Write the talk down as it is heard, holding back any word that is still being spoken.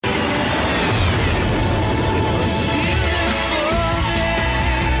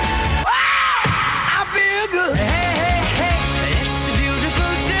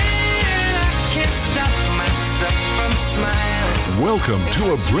Welcome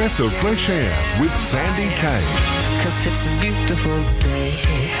to A Breath of Fresh Air with Sandy Kane. 'Cause it's a beautiful day.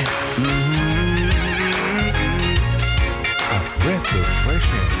 A breath of fresh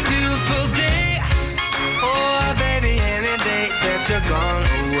air. Beautiful day. Oh, baby, any day that you're gone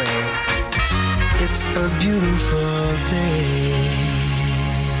away. It's a beautiful day.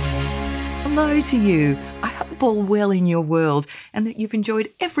 Hello to you. I hope all well in your world and that you've enjoyed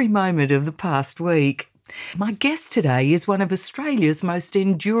every moment of the past week. My guest today is one of Australia's most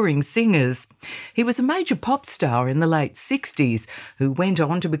enduring singers. He was a major pop star in the late 60s who went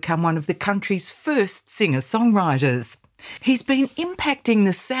on to become one of the country's first singer-songwriters. He's been impacting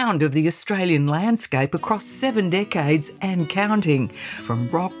the sound of the Australian landscape across 7 decades and counting, from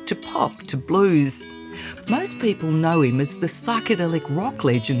rock to pop to blues. Most people know him as the psychedelic rock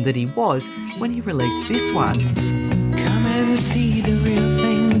legend that he was when he released this one. Come and see the real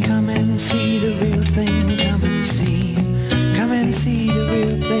thing. Come and see the real thing. Come and see. Come and see the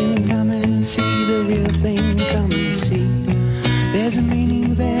real thing. Come and see the real thing. Come and see. There's a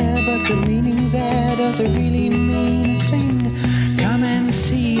meaning there, but the meaning there doesn't really mean a thing. Come and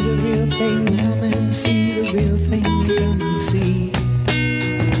see the real thing. Come and see the real thing. Come and see.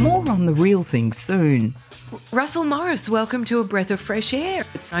 More on the real thing soon. Russell Morris, welcome to A Breath of Fresh Air.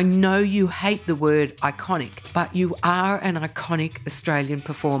 I know you hate the word iconic, but you are an iconic Australian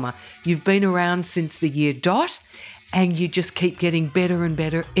performer. You've been around since the year dot, and you just keep getting better and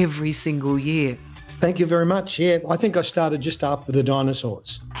better every single year. Thank you very much. Yeah, I think I started just after the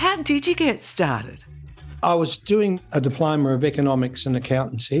dinosaurs. How did you get started? I was doing a diploma of economics and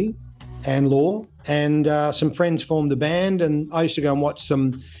accountancy and law, and some friends formed a band, and I used to go and watch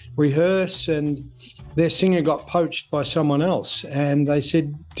them rehearse, and their singer got poached by someone else, and they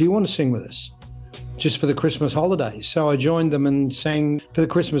said, "Do you want to sing with us just for the Christmas holidays?" So I joined them and sang for the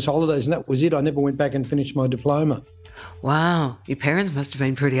Christmas holidays, and that was it. I never went back and finished my diploma. Wow, your parents must have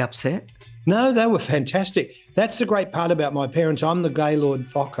been pretty upset. No, they were fantastic. That's the great part about my parents. I'm the Gaylord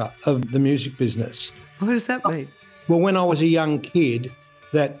Fokker of the music business. What does that mean? Well, when I was a young kid,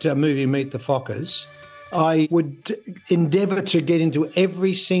 that movie Meet the Fockers, I would endeavour to get into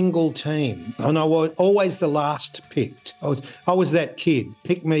every single team, and I was always the last picked. I was that kid.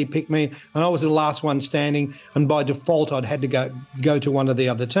 Pick me, and I was the last one standing, and by default I'd had to go to one of the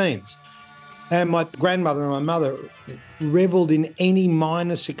other teams. And my grandmother and my mother revelled in any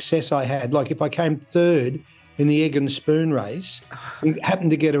minor success I had. Like if I came third in the egg and spoon race and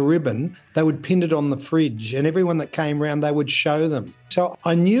happened to get a ribbon, they would pin it on the fridge, and everyone that came round, they would show them. So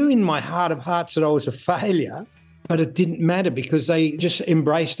I knew in my heart of hearts that I was a failure, but it didn't matter because they just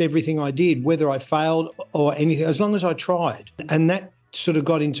embraced everything I did, whether I failed or anything, as long as I tried. And that sort of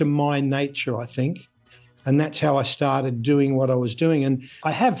got into my nature, I think. And that's how I started doing what I was doing. And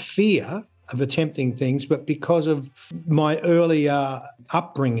I have fear of attempting things, but because of my earlier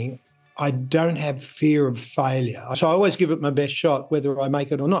upbringing, I don't have fear of failure. So I always give it my best shot, whether I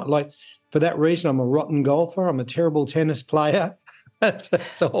make it or not. Like, for that reason, I'm a rotten golfer. I'm a terrible tennis player. It's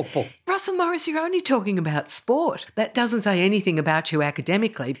awful. Russell Morris, you're only talking about sport. That doesn't say anything about you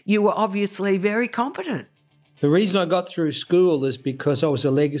academically. You were obviously very competent. The reason I got through school is because I was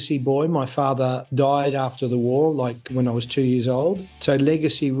a legacy boy. My father died after the war, like when I was 2 years old. So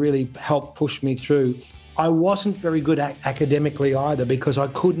legacy really helped push me through. I wasn't very good academically either because I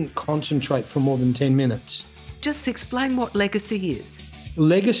couldn't concentrate for more than 10 minutes. Just explain what legacy is.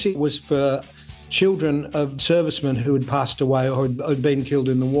 Legacy was for children of servicemen who had passed away or had been killed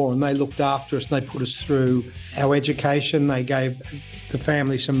in the war, and they looked after us and they put us through our education. They gave the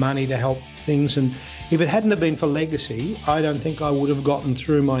family some money to help things, and if it hadn't have been for legacy, I don't think I would have gotten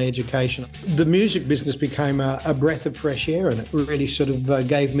through my education. The music business became a breath of fresh air, and it really sort of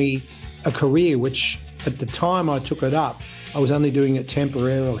gave me a career, which at the time I took it up, I was only doing it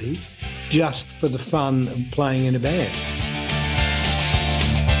temporarily, just for the fun of playing in a band.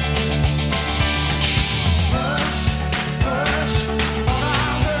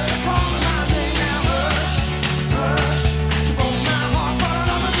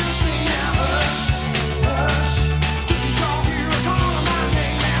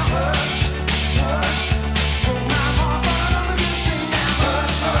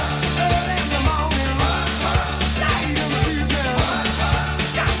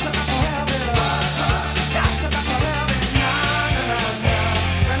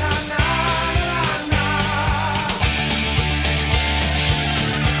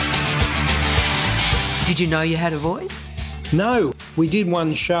 Did you know you had a voice? No, we did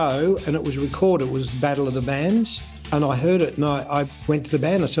one show and it was recorded. It was the Battle of the Bands. And I heard it and I went to the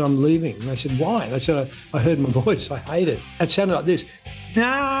band. I said, I'm leaving. And they said, why? And I said, I heard my voice. I hate it. It sounded like this.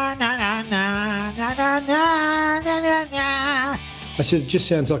 Na, na, na, na, na, na, na, na, na, na. I said, it just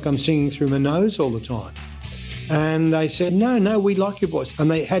sounds like I'm singing through my nose all the time. And they said, no, we like your voice. And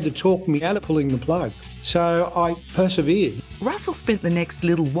they had to talk me out of pulling the plug. So I persevered. Russell spent the next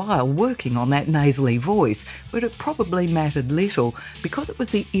little while working on that nasally voice, but it probably mattered little because it was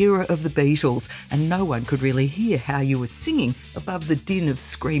the era of the Beatles and no one could really hear how you were singing above the din of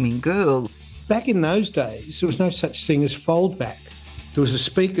screaming girls. Back in those days, there was no such thing as foldback. There was the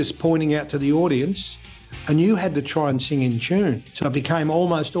speakers pointing out to the audience and you had to try and sing in tune. So it became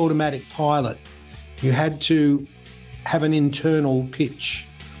almost automatic pilot. You had to have an internal pitch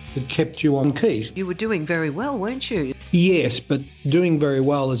that kept you on key. You were doing very well, weren't you? Yes, but doing very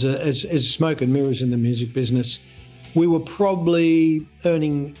well as smoke and mirrors in the music business. We were probably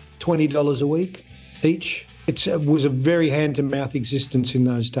earning $20 a week each. It was a very hand-to-mouth existence in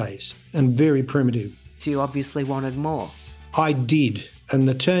those days and very primitive. So you obviously wanted more. I did. And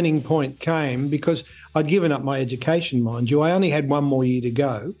the turning point came because I'd given up my education, mind you. I only had one more year to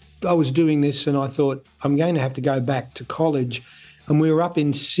go. I was doing this and I thought, I'm going to have to go back to college. And we were up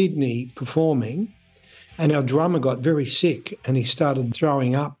in Sydney performing and our drummer got very sick and he started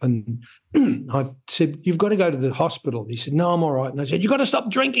throwing up. And I said, you've got to go to the hospital. He said, no, I'm all right. And I said, you've got to stop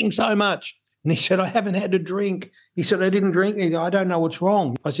drinking so much. And he said, I haven't had a drink. He said, I didn't drink. He said, I don't know what's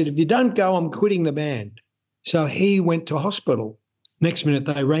wrong. I said, if you don't go, I'm quitting the band. So he went to hospital. Next minute,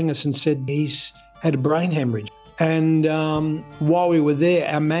 they rang us and said he's had a brain hemorrhage. And while we were there,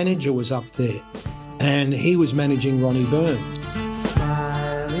 our manager was up there and he was managing Ronnie Burns.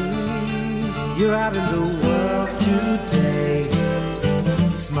 Smiley, you're out in the world today.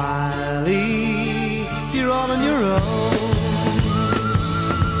 Smiley, you're all on your own.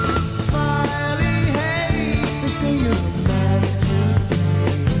 Smiley, hey, they say you're a man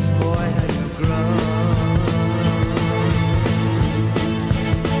today. Boy, have you grown.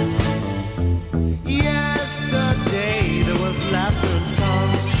 Yesterday there was laughter and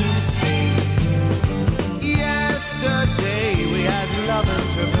songs to sing. Yesterday we had love and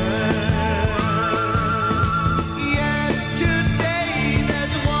traverse. Yet today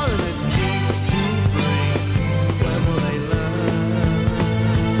there's a war and there's peace to bring. When will they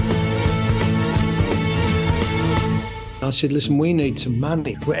learn? I said, listen, we need some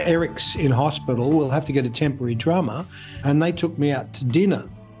money. Eric's in hospital. We'll have to get a temporary drummer. And they took me out to dinner.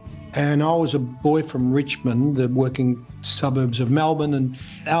 And I was a boy from Richmond, the working suburbs of Melbourne, and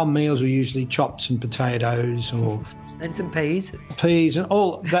our meals were usually chops and potatoes or And some peas. peas and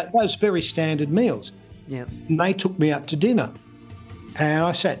all that, those very standard meals. Yeah. And they took me out to dinner. And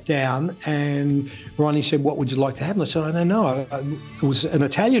I sat down and Ronnie said, what would you like to have? And I said, I don't know. It was an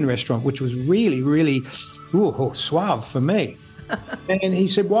Italian restaurant, which was really, really suave for me. And he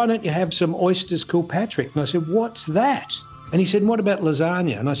said, why don't you have some oysters Kilpatrick? And I said, what's that? And he said, what about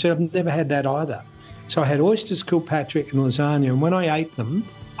lasagna? And I said, I've never had that either. So I had oysters Kilpatrick and lasagna. And when I ate them,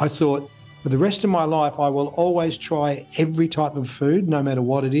 I thought, for the rest of my life, I will always try every type of food, no matter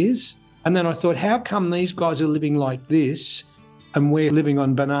what it is. And then I thought, how come these guys are living like this and we're living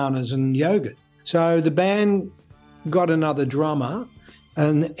on bananas and yogurt? So the band got another drummer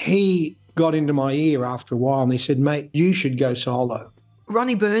and he got into my ear after a while and he said, mate, you should go solo.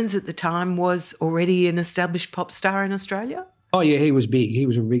 Ronnie Burns at the time was already an established pop star in Australia? Oh, yeah, he was big. He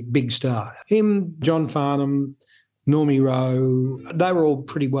was a big star. Him, John Farnham, Normie Rowe, they were all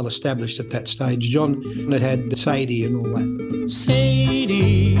pretty well established at that stage. John had Sadie and all that.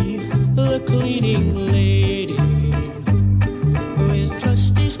 Sadie, the cleaning lady, with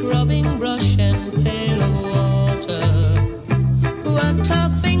trusty scrubbing brush and pail of water, worked her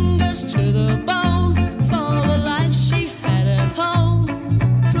fingers to the bone for the life she had at home,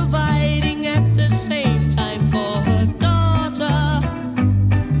 providing at the same time for her daughter.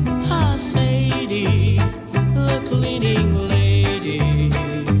 Ah, Sadie, the cleaning lady,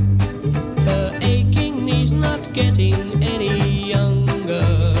 her aching knees not getting any younger.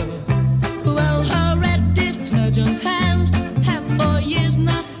 Well, her red detergent hands have for years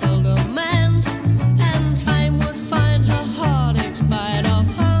not held a man's, and time would find her heart expired of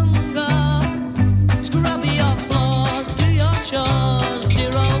hunger. Scrub your floors, do your chores,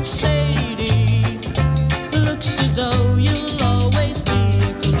 dear old Sadie. Looks as though you'll always be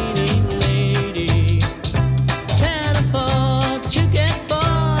a cleaning lady. Can't afford to get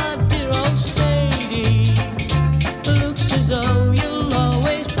bored, dear old Sadie. Looks as though you'll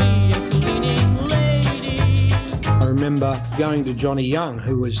always be a cleaning lady. I remember going to Johnny Young,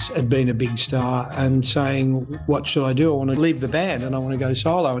 who had been a big star, and saying, what should I do? I want to leave the band and I want to go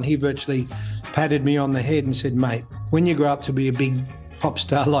solo. And he virtually patted me on the head and said, mate, when you grow up to be a big pop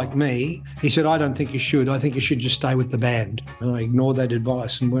star like me, he said, I don't think you should. I think you should just stay with the band. And I ignored that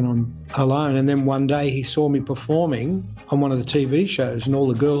advice and went on alone. And then one day he saw me performing on one of the TV shows and all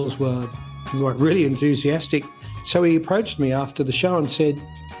the girls were like really enthusiastic. So he approached me after the show and said,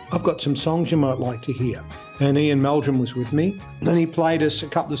 I've got some songs you might like to hear. And Ian Meldrum was with me and he played us a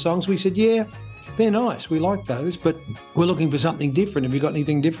couple of songs. We said, yeah, they're nice. We like those, but we're looking for something different. Have you got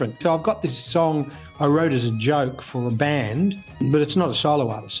anything different? So I've got this song I wrote as a joke for a band, but it's not a solo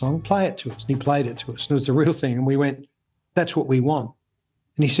artist song. Play it to us. And he played it to us. And it was the real thing. And we went, that's what we want.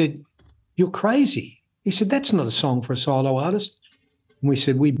 And he said, you're crazy. He said, that's not a song for a solo artist. And we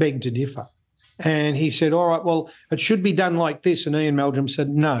said, we beg to differ. And he said, all right, well, it should be done like this. And Ian Meldrum said,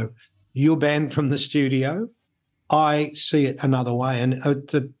 no, you're banned from the studio. I see it another way. And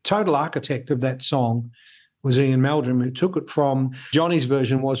the total architect of that song was Ian Meldrum, who took it from Johnny's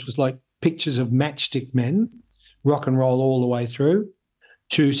version was like pictures of Matchstick Men, rock and roll all the way through,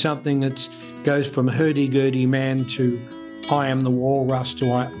 to something that goes from Hurdy-Gurdy Man to I Am the Walrus to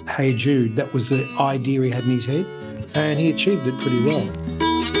Hey Jude. That was the idea he had in his head, and he achieved it pretty well.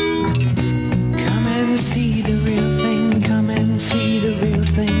 Come and see the real thing, come and see the real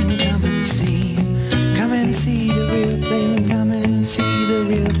thing, come and see. Come and see the real thing, come and see the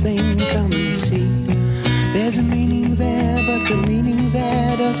real thing, come and see. There's a meaning there, but the meaning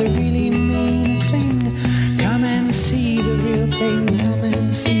there doesn't really mean a thing. Come and see the real thing, come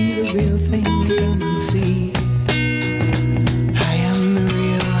and see the real thing, come and see. I am the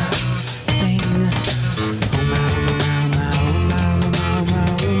real thing.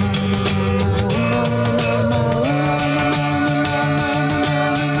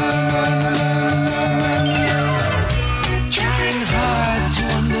 Trying hard to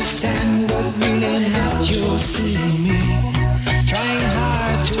understand, but really not you're seeing me. Trying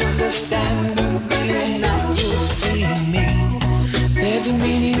hard to understand, but really not you're seeing me. There's a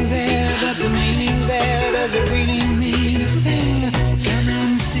meaning there, but the meaning there doesn't really mean a thing. Come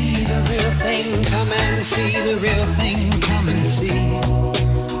and see the real thing, come and see the real thing, come and see.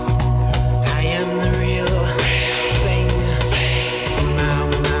 I am the real thing.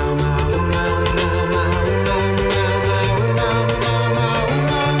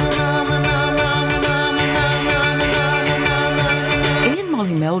 Ian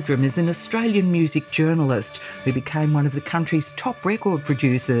Molly Meldrum is an Australian music journalist who became one of the country's top record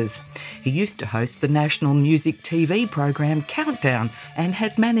producers. He used to host the national music TV program Countdown and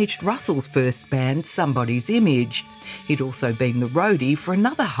had managed Russell's first band, Somebody's Image. He'd also been the roadie for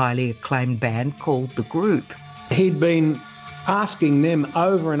another highly acclaimed band called The Group. He'd been asking them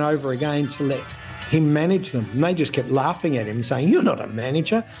over and over again to let him manage them. And they just kept laughing at him, saying, you're not a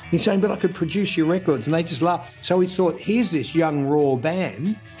manager. He's saying, but I could produce your records. And they just laughed. So he thought, here's this young, raw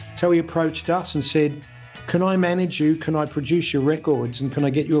band. So he approached us and said, can I manage you? Can I produce your records? And can I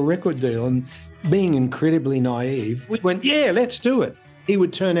get you a record deal? And being incredibly naive, we went, yeah, let's do it. He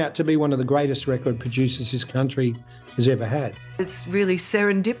would turn out to be one of the greatest record producers this country has ever had. It's really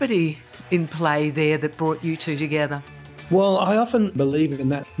serendipity in play there that brought you two together. Well, I often believe in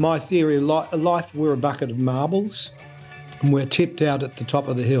that. My theory of life, we're a bucket of marbles and we're tipped out at the top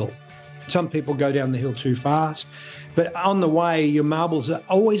of the hill. Some people go down the hill too fast, but on the way, your marbles are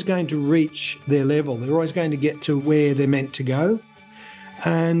always going to reach their level. They're always going to get to where they're meant to go.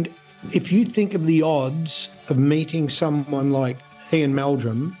 And if you think of the odds of meeting someone like Ian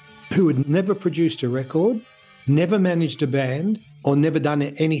Meldrum, who had never produced a record, never managed a band, or never done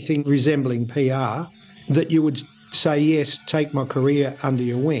anything resembling PR, that you would say, yes, take my career under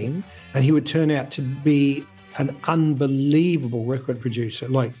your wing, and he would turn out to be an unbelievable record producer,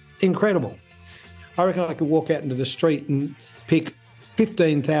 like incredible. I reckon I could walk out into the street and pick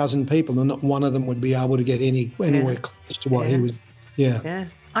 15,000 people and not one of them would be able to get anywhere close to what he was. Yeah.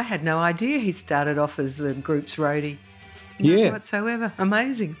 I had no idea he started off as the group's roadie. None whatsoever.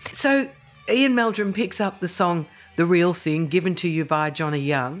 Amazing. So Ian Meldrum picks up the song The Real Thing, given to you by Johnny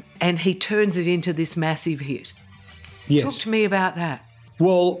Young, and he turns it into this massive hit. Yes. Talk to me about that.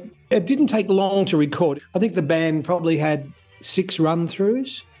 Well, it didn't take long to record. I think the band probably had 6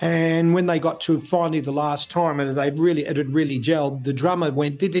 run-throughs, and when they got to finally the last time and it had really gelled, the drummer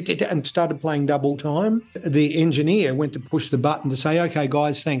went and started playing double time. The engineer went to push the button to say, okay,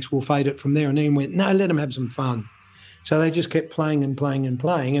 guys, thanks, we'll fade it from there. And Ian went, no, let them have some fun. So they just kept playing and playing and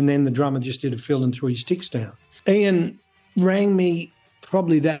playing, and then the drummer just did a fill and threw his sticks down. Ian rang me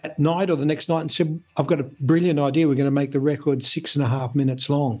probably that night or the next night and said, I've got a brilliant idea. We're going to make the record 6.5 minutes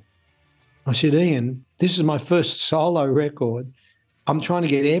long. I said, Ian, this is my first solo record. I'm trying to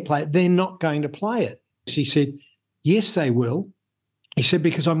get airplay. They're not going to play it. He said, yes, they will. He said,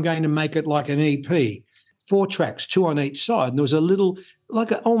 because I'm going to make it like an EP. 4 tracks, 2 on each side. And there was a little,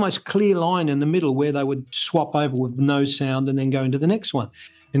 like an almost clear line in the middle where they would swap over with no sound and then go into the next one.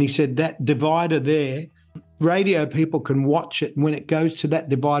 And he said that divider there, radio people can watch it. And when it goes to that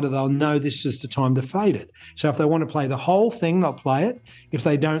divider, they'll know this is the time to fade it. So if they want to play the whole thing, they'll play it. If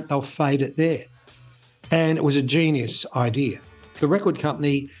they don't, they'll fade it there. And it was a genius idea. The record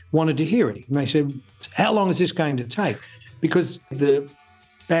company wanted to hear it. And they said, how long is this going to take? Because the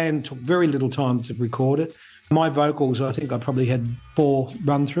band took very little time to record it. My vocals, I think I probably had 4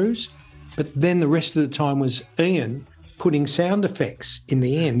 run-throughs. But then the rest of the time was Ian putting sound effects in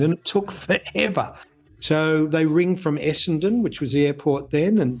the end, and it took forever. So they ring from Essendon, which was the airport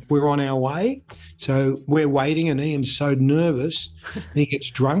then, and we're on our way. So we're waiting, and Ian's so nervous, he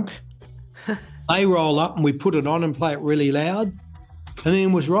gets drunk. They roll up, and we put it on and play it really loud, and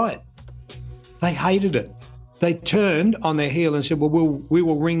Ian was right. They hated it. They turned on their heel and said, well, we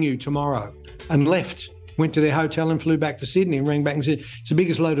will ring you tomorrow, and left. Went to their hotel and flew back to Sydney and rang back and said, it's the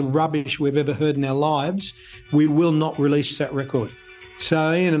biggest load of rubbish we've ever heard in our lives. We will not release that record.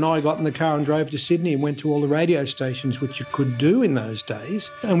 So Ian and I got in the car and drove to Sydney and went to all the radio stations, which you could do in those days.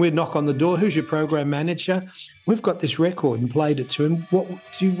 And we'd knock on the door, who's your program manager? We've got this record, and played it to him.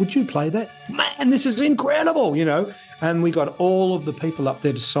 Would you play that? Man, this is incredible, you know. And we got all of the people up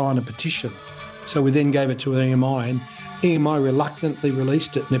there to sign a petition. So we then gave it to EMI, and EMI reluctantly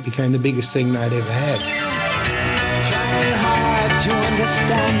released it, and it became the biggest thing they'd ever had. Trying hard to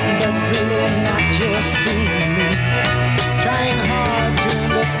understand, but really not just seeing me. Trying hard to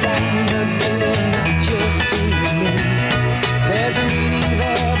understand, but really not just seeing me. There's a meaning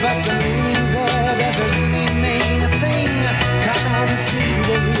there, but the meaning there doesn't really mean a thing. Come and see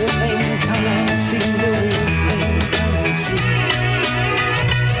the real thing. Come and see the real thing. Come and see the real thing.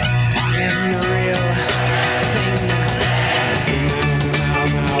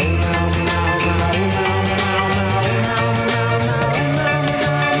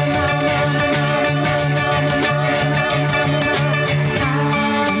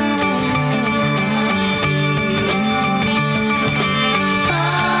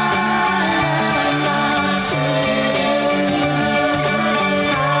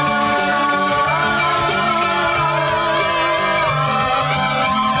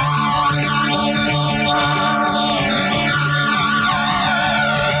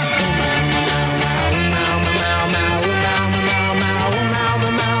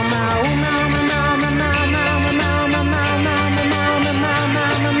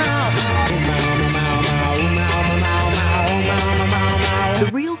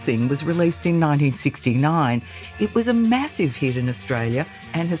 Was released in 1969. It was a massive hit in Australia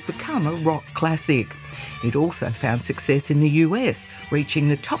and has become a rock classic. It also found success in the US, reaching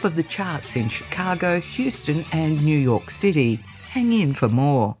the top of the charts in Chicago, Houston and New York City. Hang in for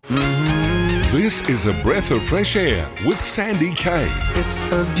more. This is A Breath of Fresh Air with Sandy Kay. It's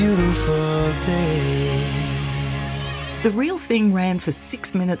a beautiful day. The Real Thing ran for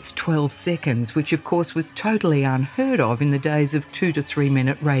 6 minutes 12 seconds, which of course was totally unheard of in the days of 2 to 3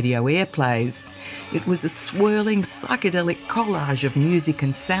 minute radio airplays. It was a swirling psychedelic collage of music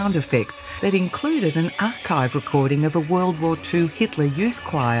and sound effects that included an archive recording of a World War II Hitler Youth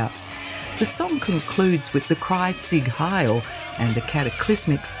Choir. The song concludes with the cry Sieg Heil and the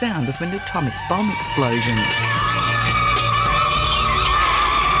cataclysmic sound of an atomic bomb explosion.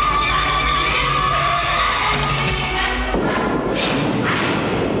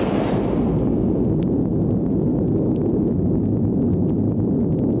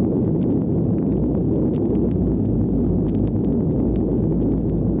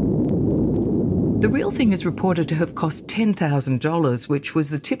 The Real Thing is reported to have cost $10,000, which was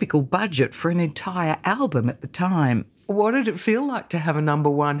the typical budget for an entire album at the time. What did it feel like to have a number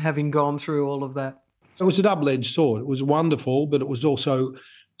one, having gone through all of that? It was a double-edged sword. It was wonderful, but it was also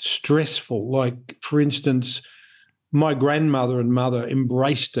stressful. Like, for instance, my grandmother and mother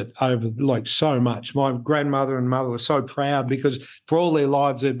embraced it over like so much. My grandmother and mother were so proud because for all their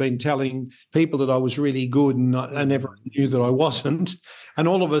lives they'd been telling people that I was really good, and I never knew that I wasn't. And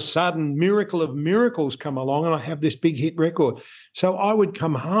all of a sudden, miracle of miracles come along and I have this big hit record. So I would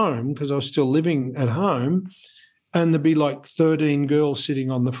come home, because I was still living at home, and there'd be like 13 girls sitting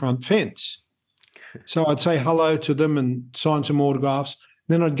on the front fence. So I'd say hello to them and sign some autographs.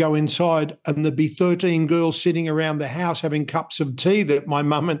 Then I'd go inside and there'd be 13 girls sitting around the house having cups of tea that my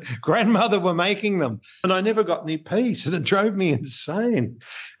mum and grandmother were making them. And I never got any peace, and it drove me insane.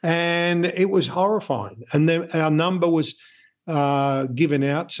 And it was horrifying. And then our number was given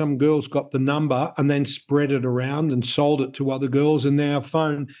out. Some girls got the number and then spread it around and sold it to other girls, and our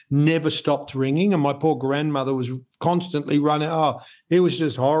phone never stopped ringing, and my poor grandmother was constantly running. Oh, it was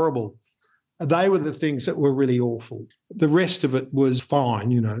just horrible. They were the things that were really awful. The rest of it was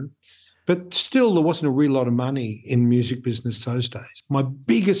fine, you know. But still, there wasn't a real lot of money in music business those days. My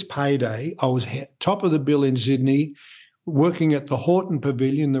biggest payday, I was top of the bill in Sydney, working at the Horton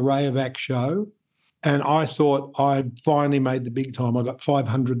Pavilion, the Ray of Act show, and I thought I'd finally made the big time. I got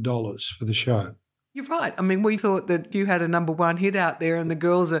 $500 for the show. You're right. I mean, we thought that you had a number one hit out there and the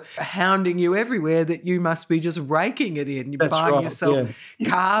girls are hounding you everywhere, that you must be just raking it in. You're That's buying right, yourself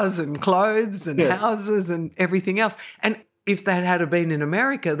cars and clothes and houses and everything else. And if that had been in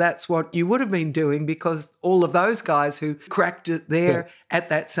America, that's what you would have been doing, because all of those guys who cracked it there at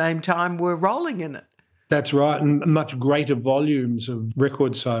that same time were rolling in it. That's right, and much greater volumes of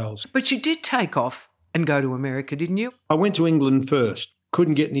record sales. But you did take off and go to America, didn't you? I went to England first.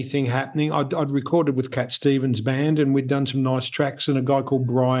 Couldn't get anything happening. I'd recorded with Cat Stevens' band and we'd done some nice tracks, and a guy called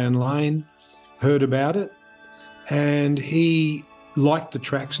Brian Lane heard about it and he liked the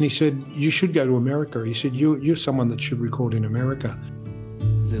tracks and he said, you should go to America. He said, you're someone that should record in America.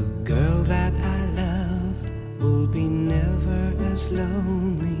 The girl that I love will be never as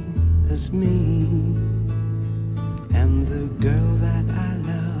lonely as me, and the girl that I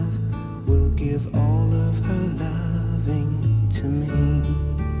love will give all of her loving to me,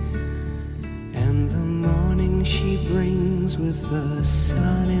 and the morning she brings with the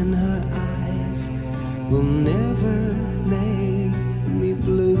sun in her eyes will never make me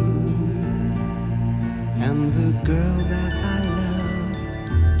blue, and the girl that I love,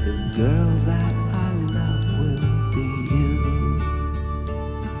 the girl that I love will be you,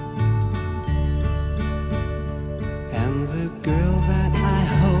 and the girl that I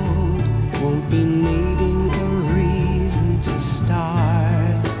hold won't be needing a reason to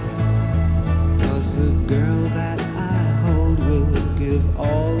start, 'cause the girl that I hold will give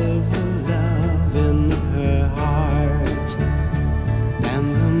all of the love in her heart,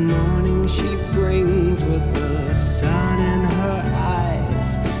 and the morning she brings with the sun in her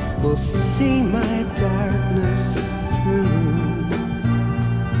eyes will see my darkness through,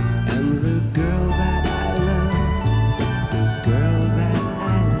 and the girl that I love, the girl that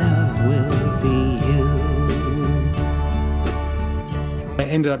I love will be you. I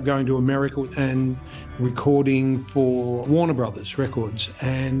ended up going to America and recording for Warner Brothers Records,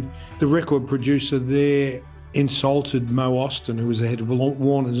 and the record producer there insulted Mo Austin, who was the head of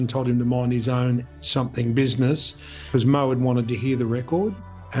Warner's, and told him to mind his own something business, because Mo had wanted to hear the record.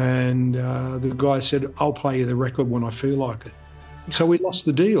 And the guy said, I'll play you the record when I feel like it. So we lost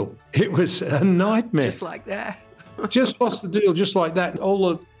the deal. It was a nightmare. Just like that. Just lost the deal, just like that. All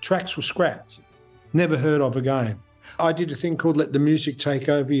the tracks were scrapped. Never heard of again. I did a thing called Let the Music Take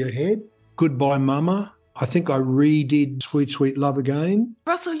Over Your Head, Goodbye Mama. I think I redid Sweet Sweet Love Again.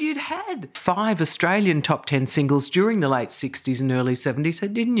 Russell, you'd had 5 Australian top 10 singles during the late 60s and early 70s,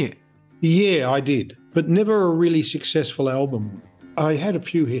 didn't you? Yeah, I did, but never a really successful album. I had a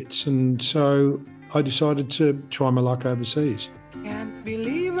few hits, and so I decided to try my luck overseas. Can't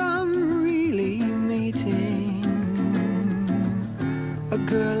believe I'm really meeting a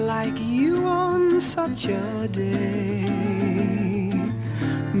girl like you on such a day.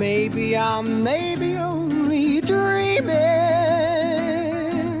 Maybe I'm only dreaming.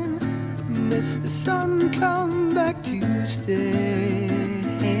 Mr. Sun, come back to stay.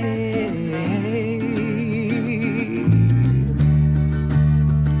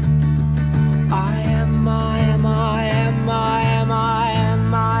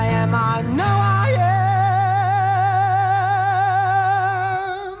 No, I am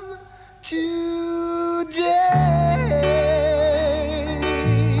today.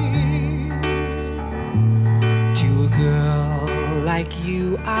 To a girl like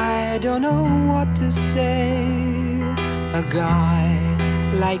you, I don't know what to say. A guy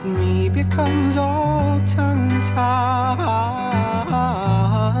like me becomes all tongue-tied.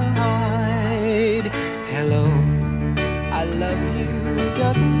 Hello, I love you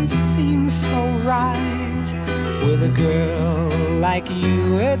doesn't seem so right. With a girl like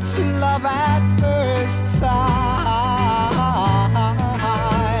you, it's love at first sight.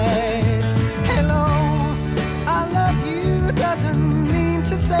 Hello, I love you doesn't mean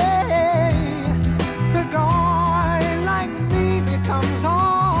to say a guy like me becomes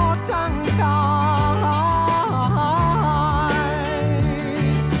all tongue-tied.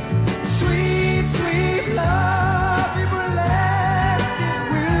 Sweet, sweet love, it will last, it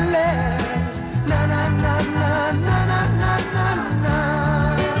will last. Na na na na na na na na.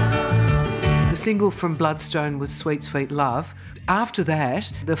 The single from Bloodstone was Sweet Sweet Love. After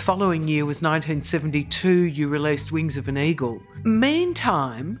that, the following year was 1972, you released Wings of an Eagle.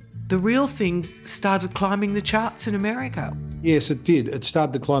 Meantime, The Real Thing started climbing the charts in America. Yes, it did. It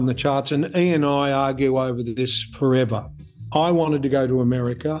started to climb the charts, and Ian and I argue over this forever. I wanted to go to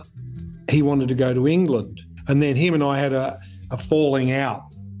America. He wanted to go to England. And then him and I had a falling out,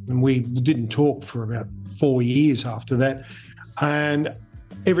 and we didn't talk for about 4 years after that. And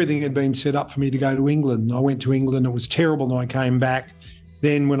everything had been set up for me to go to England. I went to England. It was terrible, and I came back.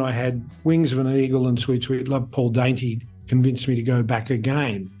 Then when I had Wings of an Eagle and Sweet Sweet Love, Paul Dainty convinced me to go back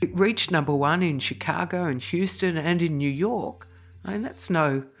again. It reached number one in Chicago and Houston and in New York. I mean, that's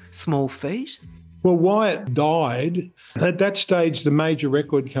no small feat. Well, Wyatt died. At that stage, the major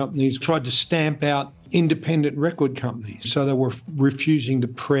record companies tried to stamp out independent record companies. So they were refusing to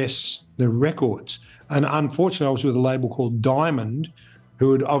press the records. And unfortunately, I was with a label called Diamond,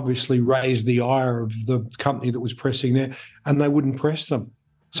 who had obviously raised the ire of the company that was pressing there, and they wouldn't press them.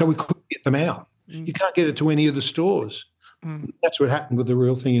 So we couldn't get them out. You can't get it to any of the stores. That's what happened with The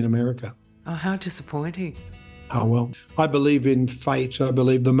Real Thing in America. Oh, how disappointing. Oh, well, I believe in fate. I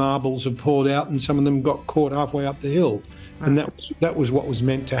believe the marbles have poured out and some of them got caught halfway up the hill. And that was what was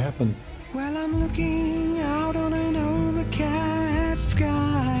meant to happen. Well, I'm looking out on an overcast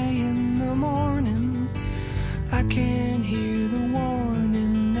sky in the morning. I can hear the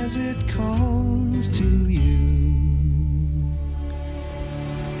warning as it calls to you.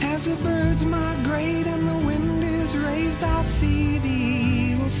 As the birds migrate and the wind is raised, I'll see the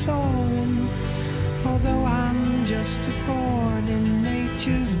eagle soaring. Although I'm just a pawn in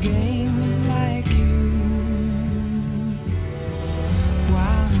nature's game like you.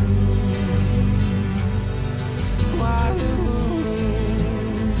 Wahoo, wahoo,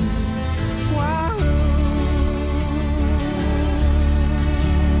 wahoo.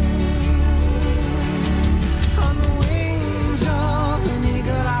 On the wings of an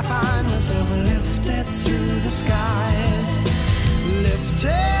eagle I find myself lifted through the skies,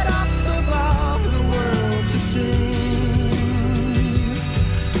 lifted up above the world to sing.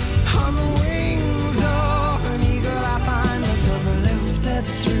 On the wings of an eagle I find myself lifted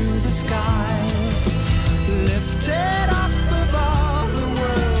through the skies, lifted up above the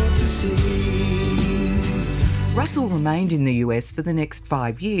world to see. Russell remained in the US for the next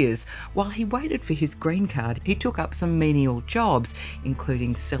 5 years. While he waited for his green card, he took up some menial jobs,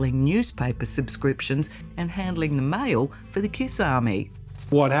 including selling newspaper subscriptions and handling the mail for the KISS Army.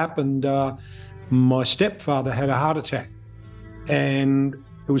 What happened, my stepfather had a heart attack and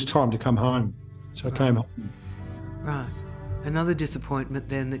it was time to come home. So I came home. Right. Another disappointment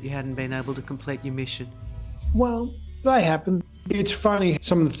then that you hadn't been able to complete your mission. Well, they happen. It's funny,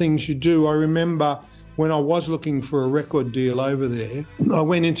 some of the things you do. I remember when I was looking for a record deal over there, I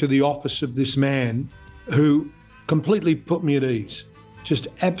went into the office of this man who completely put me at ease. Just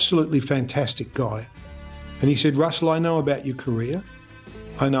absolutely fantastic guy. And he said, Russell, I know about your career.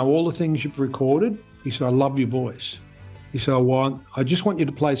 I know all the things you've recorded. He said, I love your voice. He said, I just want you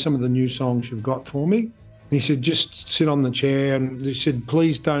to play some of the new songs you've got for me. And he said, just sit on the chair. And he said,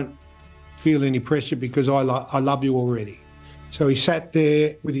 please don't feel any pressure because I love you already. So he sat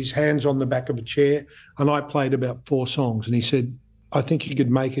there with his hands on the back of a chair and I played about 4 songs. And he said, I think you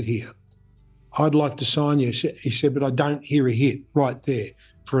could make it here. I'd like to sign you. He said, but I don't hear a hit right there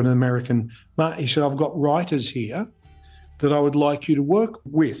for an American. He said, I've got writers here that I would like you to work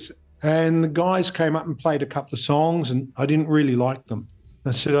with. And the guys came up and played a couple of songs and I didn't really like them.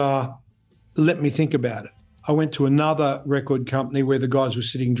 I said, let me think about it. I went to another record company where the guys were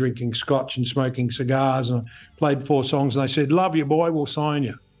sitting drinking scotch and smoking cigars, and I played 4 songs and they said, love you, boy, we'll sign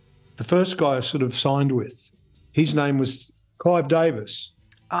you. The first guy I sort of signed with, his name was Clive Davis.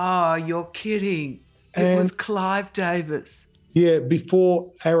 Oh, you're kidding. It was Clive Davis. Yeah,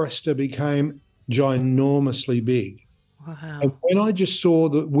 before Arista became ginormously big. Wow. And when I just saw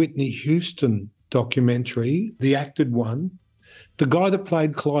the Whitney Houston documentary, the acted one, the guy that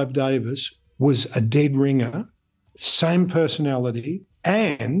played Clive Davis was a dead ringer, same personality,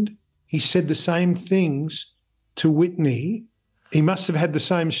 and he said the same things to Whitney. He must have had the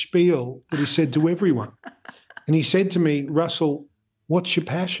same spiel that he said to everyone. And he said to me, Russell, what's your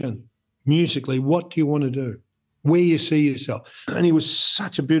passion musically? What do you want to do? Where you see yourself? And he was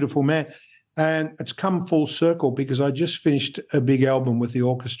such a beautiful man. And it's come full circle because I just finished a big album with the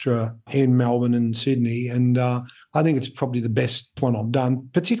orchestra in Melbourne and Sydney. And I think it's probably the best one I've done,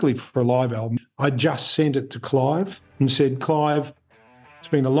 particularly for a live album. I just sent it to Clive and said, Clive, it's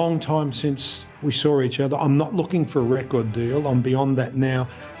been a long time since we saw each other. I'm not looking for a record deal. I'm beyond that now.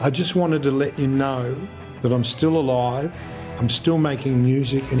 I just wanted to let you know that I'm still alive. I'm still making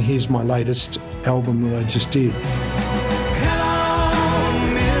music. And here's my latest album that I just did.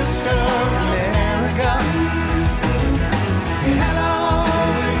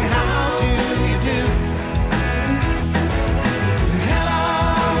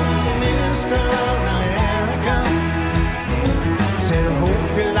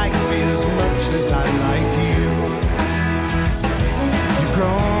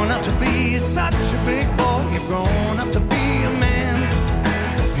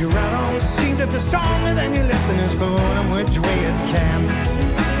 stronger than your left and is flowing which way it can.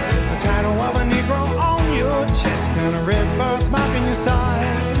 The title of a Negro on your chest and a red birthmark in your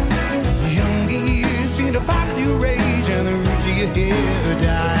side. Younger years seem to fight with your rage and the roots of your hair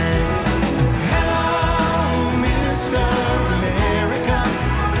die. Hello, Mr. America.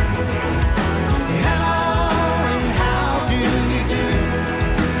 Hello, and how do you do?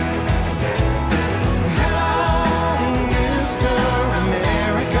 Hello, Mr.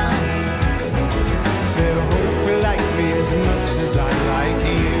 America. Said I hope you like me as much as I like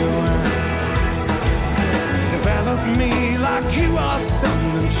you. Develop me like you are son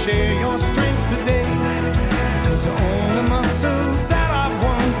and share your strength today. Cause the only muscles that I've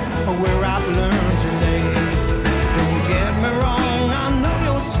won are where I've learned to lay. Don't get me wrong, I know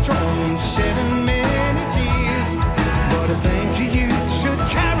you're strong and shedding many tears, but I think your youth should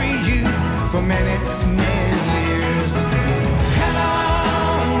carry you for many, many years. Hello,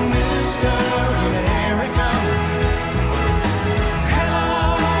 Mr. America.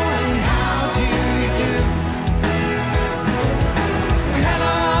 Hello, and how do you do?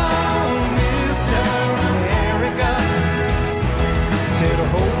 Hello, Mr. America. Said I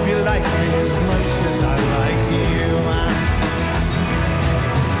hope you like me as much as I like you.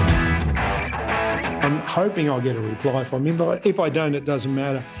 I'm hoping I'll get a reply from him, but if I don't, it doesn't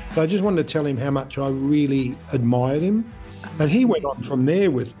matter. But I just wanted to tell him how much I really admired him. And he went on from there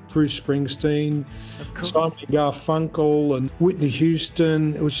with Bruce Springsteen, Simon Garfunkel and Whitney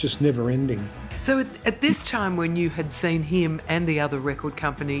Houston. It was just never ending. So at this time when you had seen him and the other record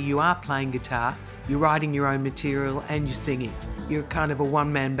company, you are playing guitar, you're writing your own material and you're singing. You're kind of a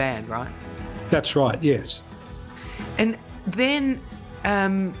one-man band, right? That's right, yes. And then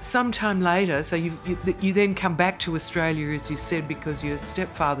sometime later, so you then come back to Australia, as you said, because your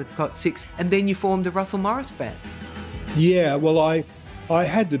stepfather got sick, and then you formed the Russell Morris Band. Yeah, well, I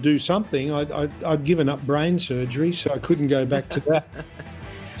had to do something. I'd given up brain surgery, so I couldn't go back to that.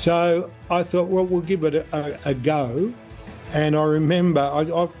 So I thought, well, we'll give it a go. And I remember, I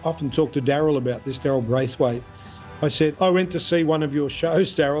often talk to Daryl about this, Daryl Braithwaite. I said, I went to see one of your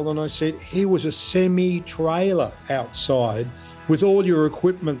shows, Daryl, and I said, here was a semi-trailer outside with all your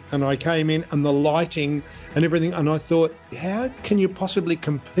equipment, and I came in and the lighting and everything, and I thought, how can you possibly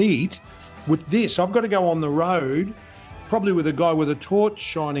compete with this? I've got to go on the road, probably with a guy with a torch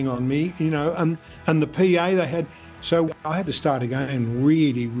shining on me, you know, and the PA they had. So I had to start again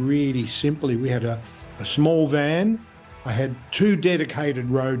really, really simply. We had a small van. I had two dedicated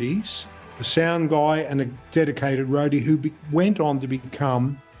roadies, a sound guy and a dedicated roadie who went on to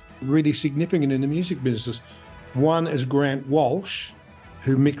become really significant in the music business. One is Grant Walsh,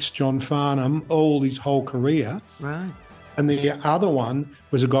 who mixed John Farnham all his whole career. Right. And the other one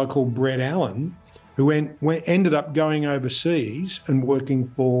was a guy called Brett Allen, who ended up going overseas and working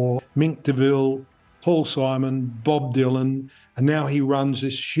for Mink DeVille, Paul Simon, Bob Dylan, and now he runs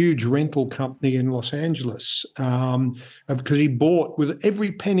this huge rental company in Los Angeles because he bought, with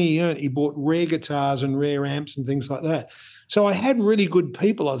every penny he earned, he bought rare guitars and rare amps and things like that. So I had really good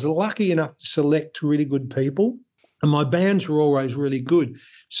people. I was lucky enough to select really good people, and my bands were always really good.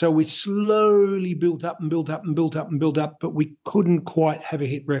 So we slowly built up and built up and built up and built up, but we couldn't quite have a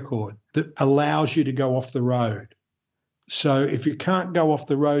hit record that allows you to go off the road. So if you can't go off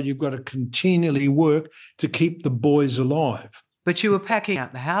the road, you've got to continually work to keep the boys alive. But you were packing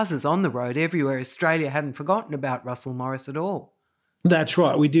out the houses on the road everywhere. Australia hadn't forgotten about Russell Morris at all. That's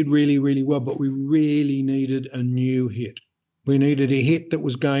right. We did really, really well, but we really needed a new hit. We needed a hit that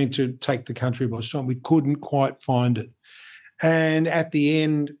was going to take the country by storm. We couldn't quite find it. And at the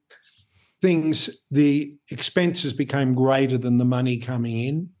end, the expenses became greater than the money coming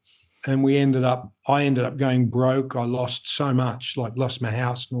in. And I ended up going broke. I lost so much, like lost my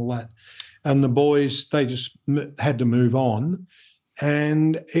house and all that. And the boys, they just had to move on.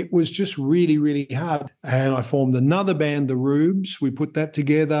 And it was just really, really hard. And I formed another band, the Rubes. We put that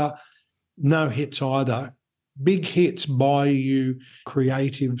together. No hits either. Big hits buy you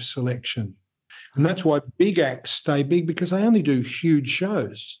creative selection. And that's why big acts stay big, because they only do huge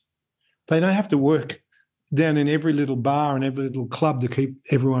shows. They don't have to work down in every little bar and every little club to keep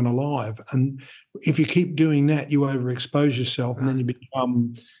everyone alive. And if you keep doing that, you overexpose yourself and then you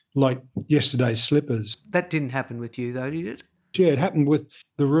become like yesterday's Slippers. That didn't happen with you though, did it? Yeah, it happened with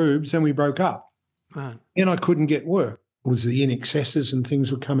the Rubes, then we broke up. Right. And I couldn't get work. It was the INXS's and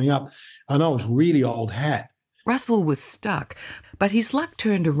things were coming up. And I was really old hat. Russell was stuck, but his luck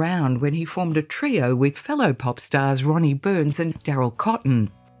turned around when he formed a trio with fellow pop stars Ronnie Burns and Daryl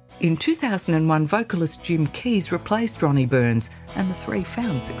Cotton. In 2001, vocalist Jim Keys replaced Ronnie Burns, and the three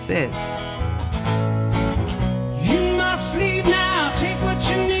found success. You must leave now, take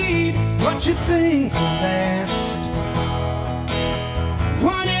what you need, what Don't you think will last?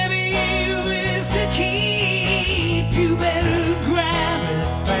 Whatever you is to keep, you better grab it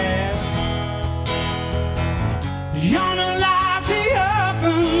fast. Yonder lies the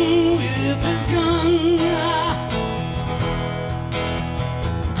orphan with his gun,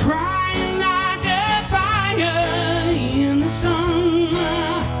 crying like a fire in the sun.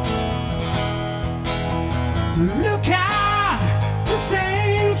 Look out, the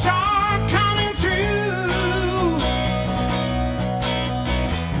saints are coming through.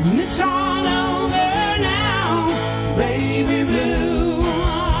 It's all over now, baby blue.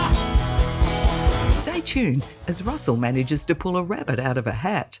 Stay tuned as Russell manages to pull a rabbit out of a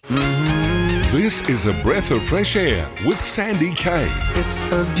hat. This is A Breath of Fresh Air with Sandy Kay. It's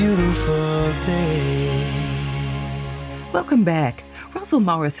a beautiful day. Welcome back. Russell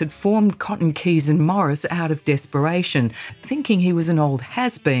Morris had formed Cotton Keys and Morris out of desperation, thinking he was an old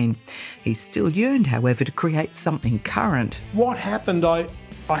has-been. He still yearned, however, to create something current. What happened, I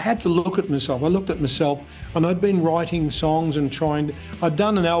had to look at myself. I looked at myself and I'd been writing songs and I'd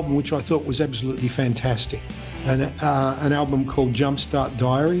done an album which I thought was absolutely fantastic. An album called Jumpstart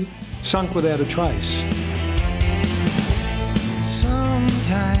Diary, Sunk Without a Trace.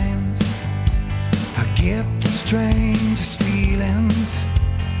 Sometimes I get the strangest feelings,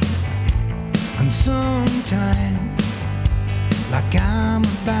 and sometimes like I'm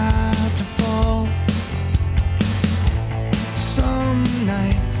about to fall. Some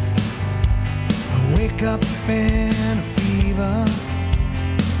nights I wake up in a fever.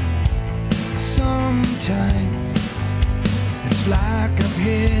 Sometimes it's like I've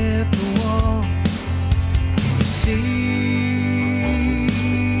hit the wall. Can you see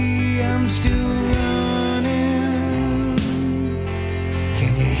I'm still running?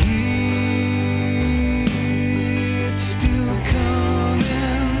 Can you hear it's still coming?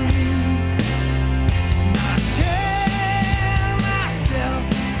 And I tell myself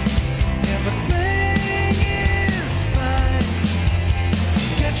everything is fine.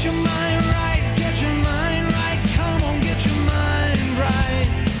 Get your mind right, get your mind right. Come on, get your mind right.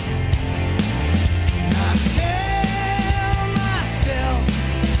 And I tell myself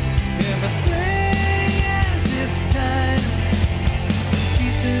everything has its time.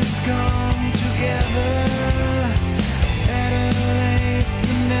 Pieces come together, better late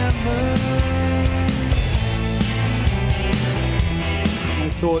than never. I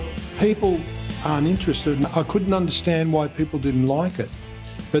thought people aren't interested. I couldn't understand why people didn't like it.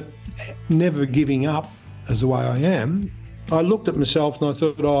 But never giving up as the way I am, I looked at myself and I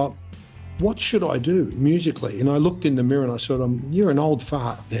thought, oh, what should I do musically? And I looked in the mirror and I thought, you're an old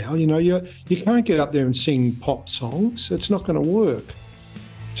fart now. You know, you can't get up there and sing pop songs. It's not going to work.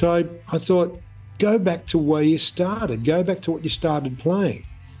 So I thought, go back to where you started. Go back to what you started playing.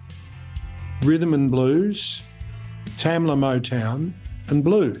 Rhythm and blues, Tamla Motown and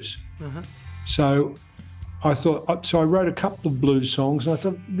blues. So I thought, so I wrote a couple of blues songs and I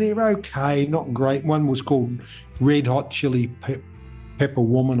thought they're okay, not great. One was called Red Hot Chili Pepper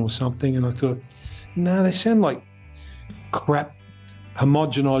Woman or something. And I thought, no, they sound like crap,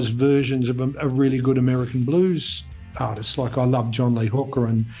 homogenised versions of really good American blues artists. Like I love John Lee Hooker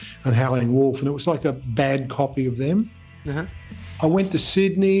and Howlin' Wolf, and it was like a bad copy of them. I went to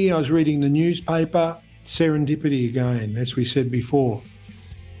Sydney, I was reading the newspaper, serendipity again, as we said before.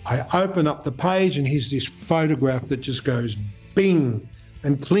 I open up the page and here's this photograph that just goes bing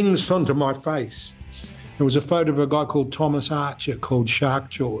and clings onto my face. There was a photo of a guy called Thomas Archer called Shark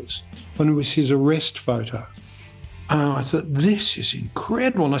Jaws, and it was his arrest photo. And I thought, this is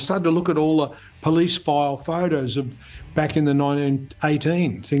incredible. And I started to look at all the police file photos of back in the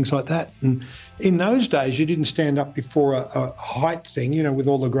 1918, things like that. And in those days, you didn't stand up before a height thing, you know, with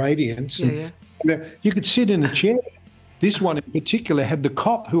all the gradients. You could sit in a chair. This one in particular had the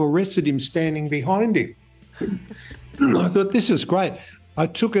cop who arrested him standing behind him. I thought, this is great. I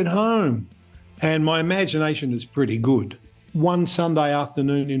took it home and my imagination is pretty good. One Sunday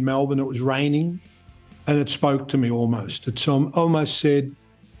afternoon in Melbourne, it was raining and it spoke to me almost. It almost said,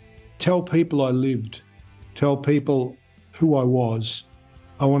 tell people I lived, tell people who I was.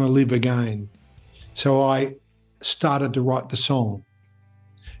 I want to live again. So I started to write the song.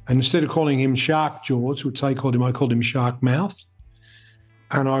 And instead of calling him Shark Jaws, which they called him, I called him Shark Mouth.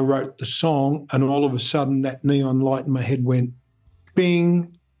 And I wrote the song, and all of a sudden that neon light in my head went,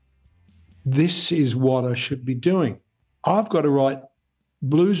 bing, this is what I should be doing. I've got to write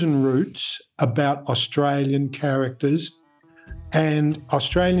blues and roots about Australian characters, and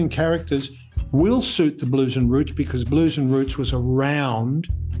Australian characters will suit the blues and roots because blues and roots was around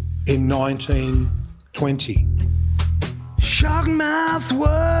in 1920. Shark Mouth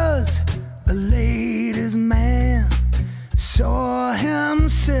was The latest man saw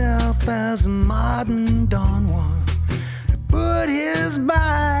himself as a modern Don Juan. He put his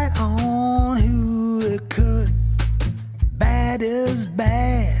bite on who it could. Bad is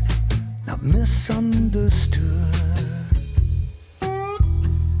bad, not misunderstood.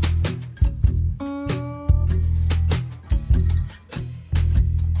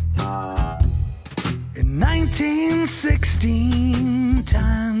 In 1916,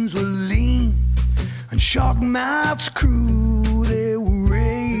 times were lean, and Sharkmouth's crew, they were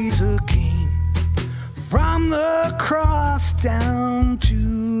razor keen. From the cross down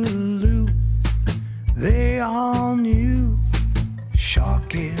to the loop, they all knew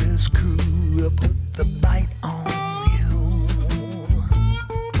Sharky's crew will put the bite on you.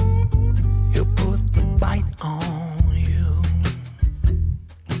 He'll put the bite on you.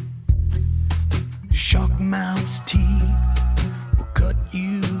 Sharkmouth's teeth will cut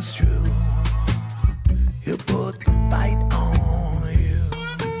you through. He'll put the bite on you.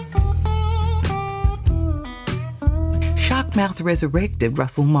 Sharkmouth resurrected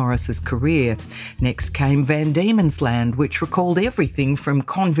Russell Morris's career. Next came Van Diemen's Land, which recalled everything from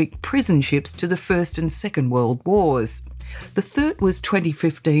convict prison ships to the First and Second World Wars. The third was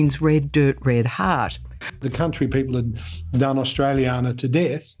 2015's Red Dirt, Red Heart. The country people had done Australiana to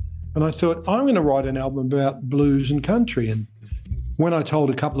death, and I thought, I'm going to write an album about blues and country. And when I told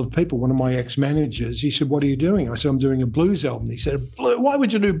a couple of people, one of my ex-managers, he said, what are you doing? I said, I'm doing a blues album. He said, why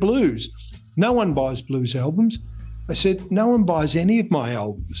would you do blues? No one buys blues albums. I said, no one buys any of my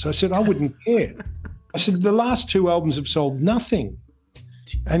albums. I said, I wouldn't care. I said, the last two albums have sold nothing.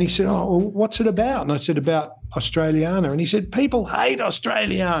 And he said, oh, well, what's it about? And I said, about Australiana. And he said, people hate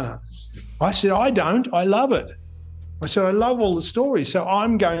Australiana. I said, I don't. I love it. I said, I love all the stories, so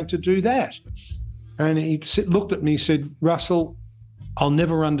I'm going to do that. And he looked at me and said, Russell, I'll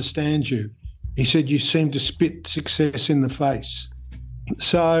never understand you. He said, you seem to spit success in the face.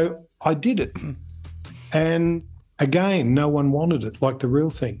 So I did it. And again, no one wanted it, like The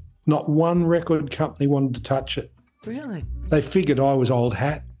Real Thing. Not one record company wanted to touch it. Really? They figured I was old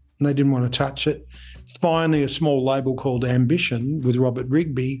hat and they didn't want to touch it. Finally, a small label called Ambition with Robert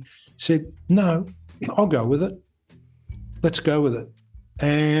Rigby said, no, I'll go with it. Let's go with it.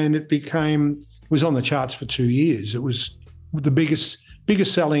 And it was on the charts for 2 years. It was the biggest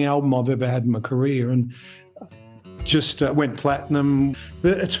selling album I've ever had in my career, and just went platinum.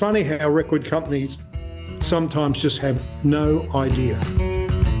 But it's funny how record companies sometimes just have no idea.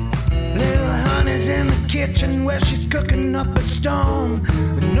 Little honey's in the kitchen where she's cooking up a storm.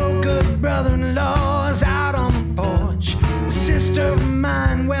 The no good brother-in-law's out on the porch. The sister of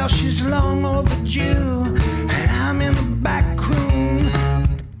mine, well, she's long overdue. And I'm in the back room,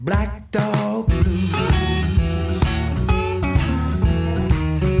 the Black Dog Blues.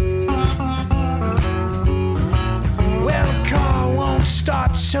 Well, the car won't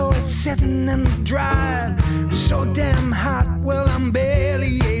start, so it's sitting in the drive. So damn hot, well, I'm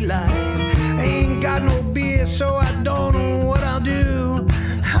barely alive. I ain't got no beer, so I don't know what I'll do.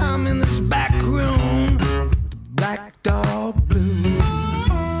 I'm in this back room, the Black Dog Blues.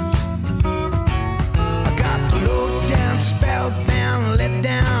 I got low down, spellbound, let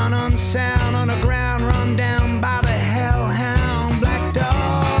down, unsound, on the ground, run down by the hellhound, Black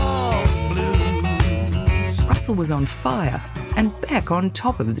Dog Blues. Russell was on fire and back on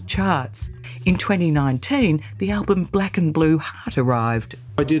top of the charts. In 2019, the album Black and Blue Heart arrived.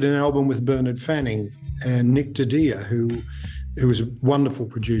 I did an album with Bernard Fanning and Nick Dadia, who was a wonderful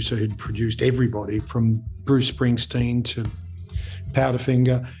producer who'd produced everybody from Bruce Springsteen to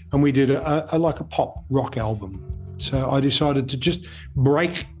Powderfinger, and we did a pop rock album. So I decided to just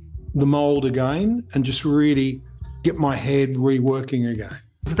break the mould again and just really get my head reworking again.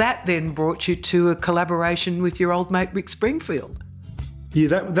 That then brought you to a collaboration with your old mate Rick Springfield. Yeah,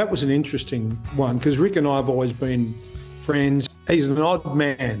 that was an interesting one because Rick and I have always been friends. He's an odd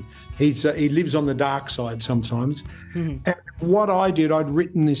man. He lives on the dark side sometimes. Mm-hmm. And what I did, I'd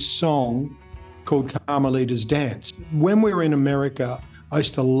written this song called Carmelita's Dance. When we were in America, I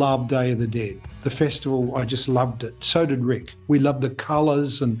used to love Day of the Dead. The festival, I just loved it. So did Rick. We loved the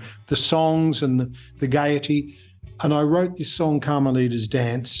colours and the songs and the gaiety. And I wrote this song, Carmelita's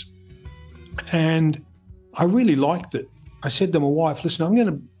Dance, and I really liked it. I said to my wife, listen, I'm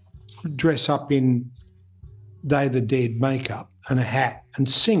going to dress up in Day of the Dead makeup and a hat and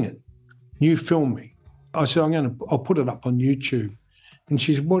sing it. You film me. I said, I'll put it up on YouTube. And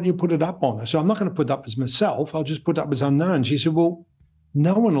she said, what do you put it up on? I said, I'm not going to put it up as myself. I'll just put it up as unknown. She said, well,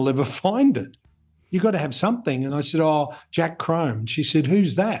 no one will ever find it. You've got to have something. And I said, oh, Jack Chrome. She said,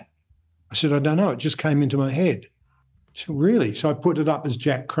 who's that? I said, I don't know. It just came into my head. So really? So I put it up as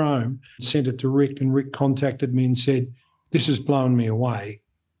Jack Chrome, sent it to Rick, and Rick contacted me and said, this has blown me away.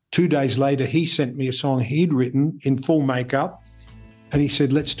 2 days later, he sent me a song he'd written in full makeup, and he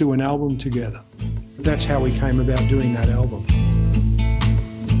said, let's do an album together. That's how we came about doing that album.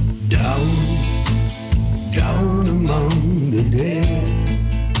 Down, down among the dead,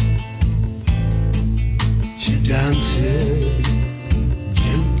 she dances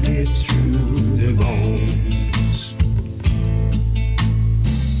gently through the bones.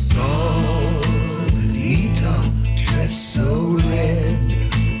 Carmelita, dressed so red,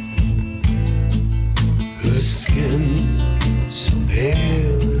 her skin so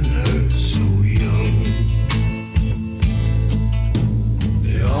pale and her so young.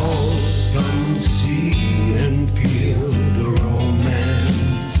 They all come to see and feel the romance.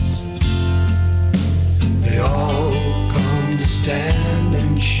 They all come to stand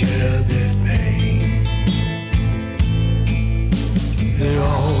and share their pain. They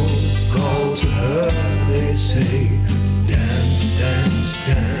all call to her, they say, dance, dance,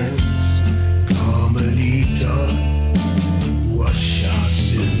 dance, Carmelita, wash our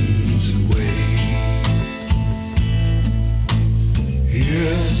sins away.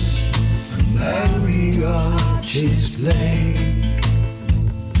 Hear the mariachis play.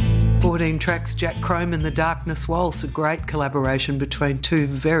 14 tracks, Jack Chrome and the Darkness Waltz, a great collaboration between two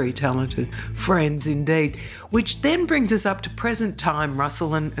very talented friends indeed, which then brings us up to present time,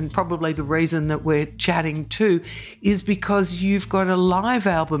 Russell, and probably the reason that we're chatting too is because you've got a live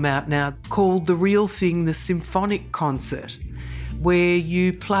album out now called The Real Thing, the Symphonic Concert, where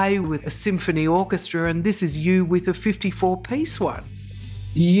you play with a symphony orchestra, and this is you with a 54-piece one.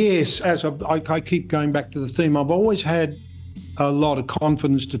 Yes, as I keep going back to the theme, I've always had a lot of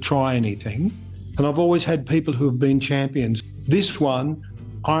confidence to try anything, and I've always had people who have been champions. This one,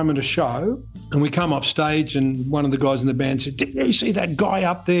 I'm at a show and we come off stage and one of the guys in the band said, did you see that guy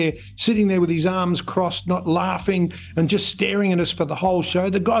up there sitting there with his arms crossed, not laughing and just staring at us for the whole show,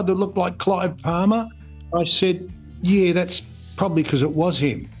 the guy that looked like Clive Palmer? I said, yeah, that's probably because it was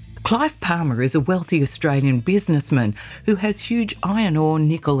him. Clive Palmer is a wealthy Australian businessman who has huge iron ore,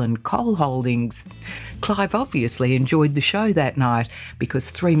 nickel and coal holdings. Clive obviously enjoyed the show that night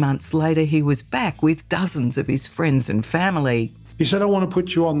because 3 months later he was back with dozens of his friends and family. He said, I want to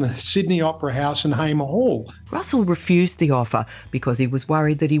put you on the Sydney Opera House and Hamer Hall. Russell refused the offer because he was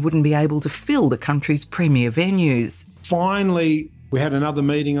worried that he wouldn't be able to fill the country's premier venues. Finally, we had another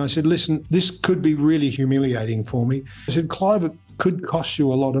meeting. I said, listen, this could be really humiliating for me. I said, Clive, it could cost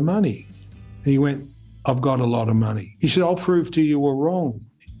you a lot of money. He went, I've got a lot of money. He said, I'll prove to you were wrong.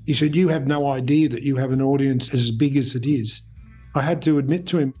 He said, you have no idea that you have an audience as big as it is. I had to admit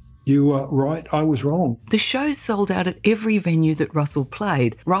to him, you were right, I was wrong. The show sold out at every venue that Russell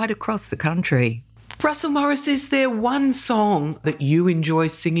played, right across the country. Russell Morris, is there one song that you enjoy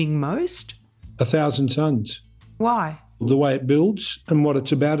singing most? 1,000 Tons. Why? The way it builds and what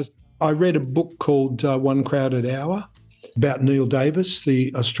it's about. I read a book called One Crowded Hour about Neil Davis,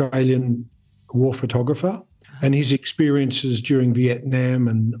 the Australian war photographer, and his experiences during Vietnam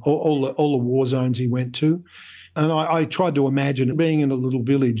and all the war zones he went to. And I tried to imagine being in a little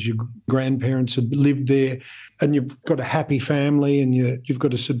village, your grandparents had lived there, and you've got a happy family and you've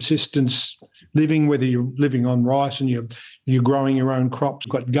got a subsistence living, whether you're living on rice and you're growing your own crops,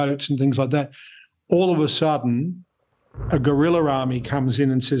 got goats and things like that. All of a sudden, a guerrilla army comes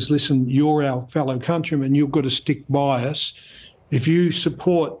in and says, listen, you're our fellow countrymen, you've got to stick by us. If you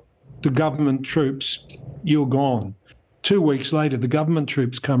support the government troops, you're gone. 2 weeks later, the government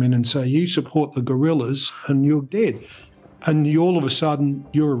troops come in and say, you support the guerrillas and you're dead. And all of a sudden,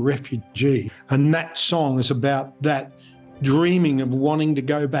 you're a refugee. And that song is about that dreaming of wanting to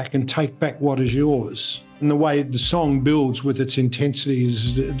go back and take back what is yours. And the way the song builds with its intensity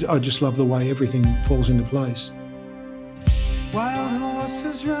is, I just love the way everything falls into place. Wild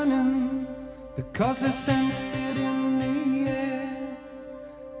horses running because they sense it in the air.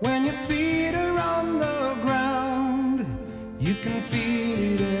 When your feet are on the ground, you can feel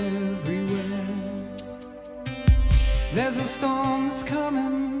it everywhere. There's a storm that's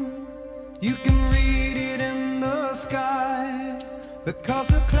coming, you can read it in the sky, because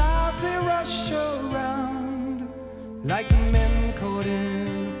the clouds they rush around like men caught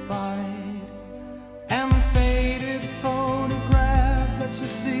in a fight. And the faded photograph lets you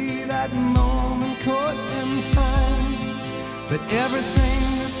see that moment caught in time. But everything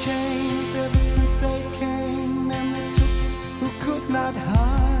has changed ever since they came, and they took who could not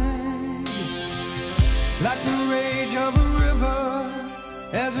hide. Like the rage of a river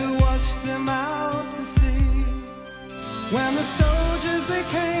as it washed them out to sea. When the soldiers they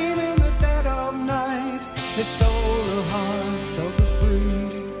came in the dead of night, they stole her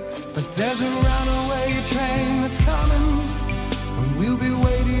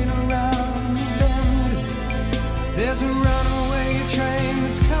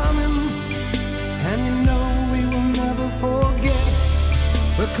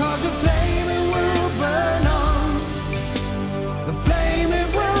 'cause the flame it will burn on. The flame it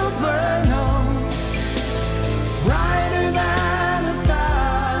will burn on, brighter than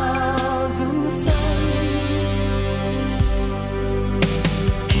 1,000 suns.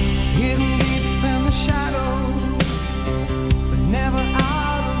 Hidden deep in the shadows, but never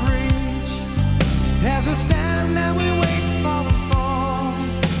out of reach. As we stand and we wait for the fall,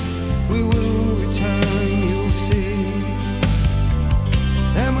 we will return, you'll see.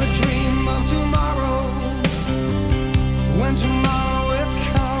 And we dream of tomorrow, when tomorrow it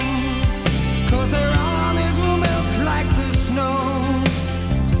comes, 'cause their armies will melt like the snow,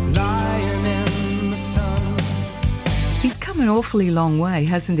 lying in the sun. He's come an awfully long way,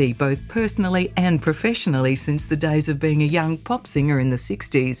 hasn't he, both personally and professionally, since the days of being a young pop singer in the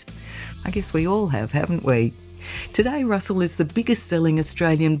 60s. I guess we all have, haven't we? Today, Russell is the biggest selling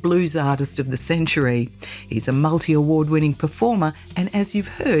Australian blues artist of the century. He's a multi-award winning performer, and as you've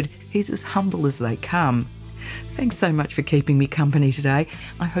heard, he's as humble as they come. Thanks so much for keeping me company today.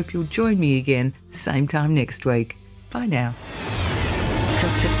 I hope you'll join me again same time next week. Bye now.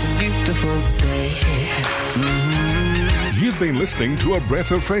 'Cause it's a beautiful day. You've been listening to A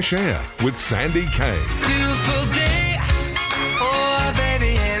Breath of Fresh Air with Sandy Kay. Beautiful day. Oh,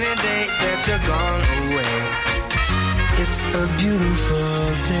 baby, any day that you're gone away. It's a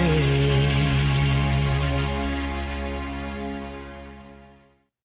beautiful day.